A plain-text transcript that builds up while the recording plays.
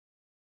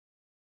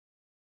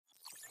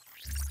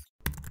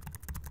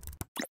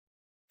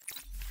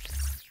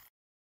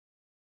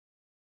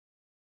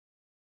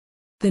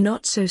The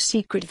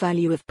not-so-secret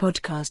value of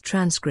podcast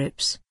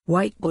transcripts,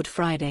 Whiteboard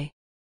Friday.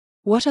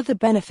 What are the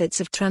benefits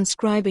of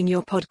transcribing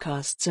your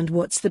podcasts and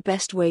what's the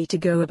best way to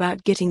go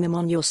about getting them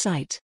on your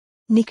site?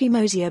 Niki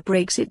Mosier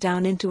breaks it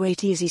down into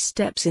 8 easy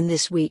steps in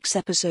this week's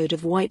episode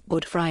of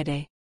Whiteboard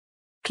Friday.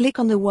 Click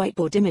on the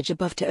whiteboard image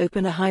above to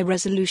open a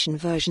high-resolution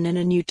version in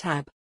a new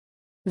tab.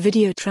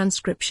 Video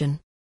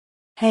transcription.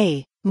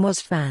 Hey, Moz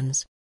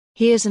fans.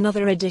 Here's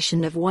another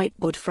edition of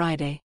Whiteboard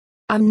Friday.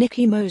 I'm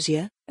Niki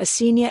Mosier, a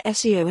senior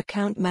SEO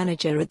account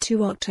manager at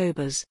 2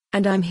 Octobers,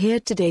 and I'm here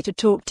today to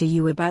talk to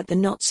you about the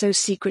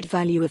not-so-secret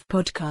value of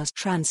podcast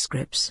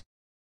transcripts.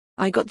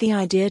 I got the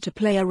idea to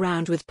play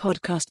around with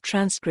podcast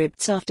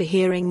transcripts after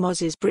hearing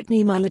Moz's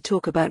Britney Muller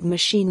talk about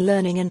machine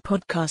learning and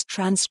podcast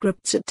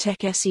transcripts at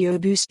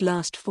TechSEO Boost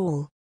last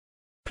fall.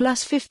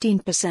 Plus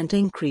 15%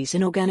 increase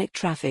in organic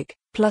traffic,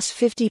 plus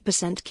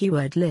 50%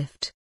 keyword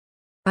lift.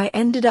 I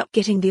ended up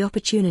getting the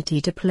opportunity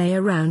to play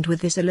around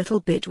with this a little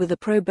bit with a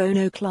pro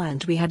bono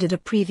client we had at a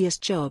previous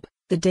job,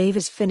 the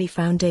Davis Finney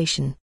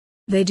Foundation.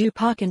 They do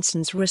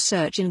Parkinson's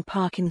research in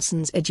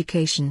Parkinson's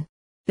education.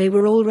 They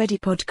were already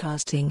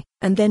podcasting,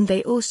 and then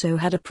they also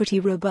had a pretty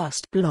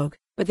robust blog,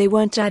 but they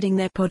weren't adding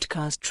their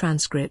podcast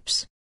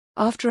transcripts.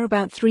 After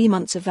about 3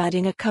 months of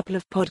adding a couple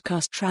of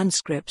podcast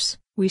transcripts,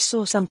 we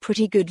saw some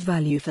pretty good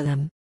value for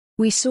them.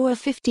 We saw a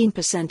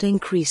 15%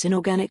 increase in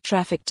organic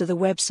traffic to the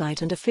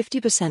website and a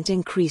 50%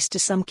 increase to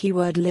some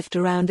keyword lift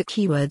around the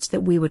keywords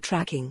that we were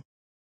tracking.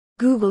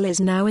 Google is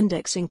now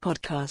indexing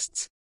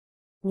podcasts.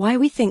 Why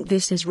we think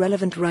this is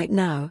relevant right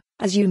now,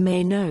 as you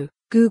may know,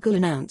 Google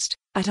announced,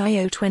 at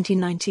I/O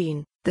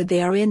 2019, that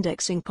they are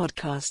indexing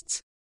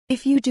podcasts.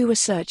 If you do a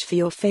search for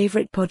your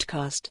favorite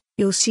podcast,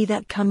 you'll see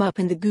that come up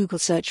in the Google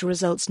search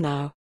results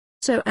now.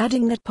 So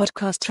adding that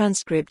podcast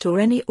transcript or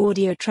any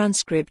audio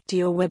transcript to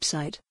your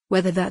website,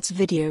 whether that's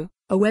video,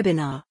 a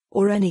webinar,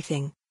 or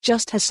anything,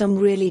 just has some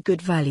really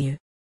good value.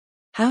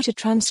 How to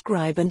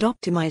transcribe and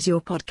optimize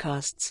your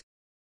podcasts.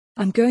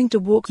 I'm going to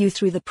walk you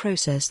through the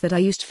process that I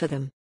used for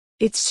them.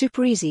 It's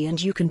super easy and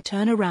you can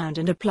turn around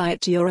and apply it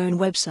to your own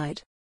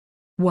website.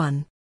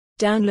 1.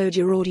 Download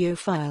your audio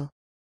file.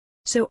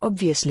 So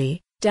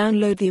obviously,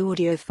 download the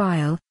audio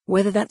file,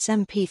 whether that's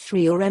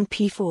MP3 or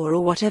MP4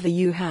 or whatever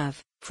you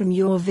have, from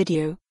your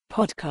video,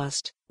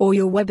 podcast, or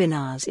your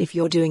webinars if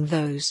you're doing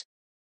those.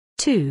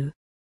 2.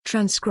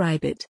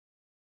 Transcribe it.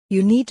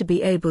 You need to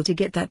be able to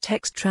get that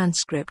text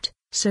transcript,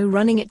 so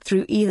running it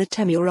through either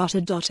Temi or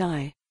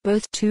Otter.ai,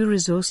 both two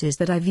resources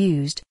that I've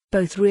used,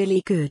 both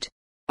really good.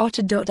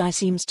 Otter.ai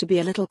seems to be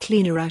a little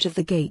cleaner out of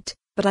the gate,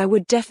 but I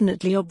would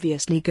definitely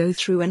obviously go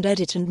through and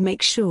edit and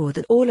make sure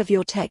that all of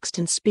your text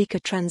and speaker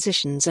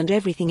transitions and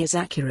everything is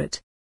accurate.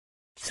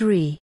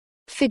 3.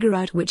 Figure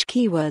out which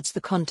keywords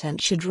the content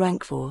should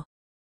rank for.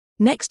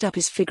 Next up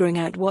is figuring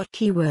out what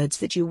keywords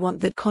that you want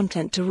that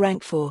content to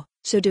rank for.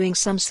 So doing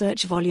some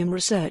search volume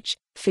research,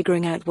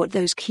 figuring out what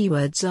those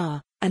keywords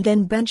are, and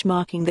then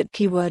benchmarking that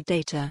keyword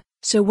data,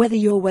 so whether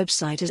your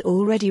website is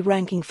already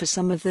ranking for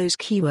some of those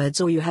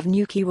keywords or you have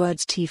new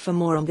keywords. For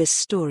more on this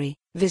story,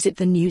 visit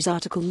the news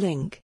article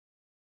link.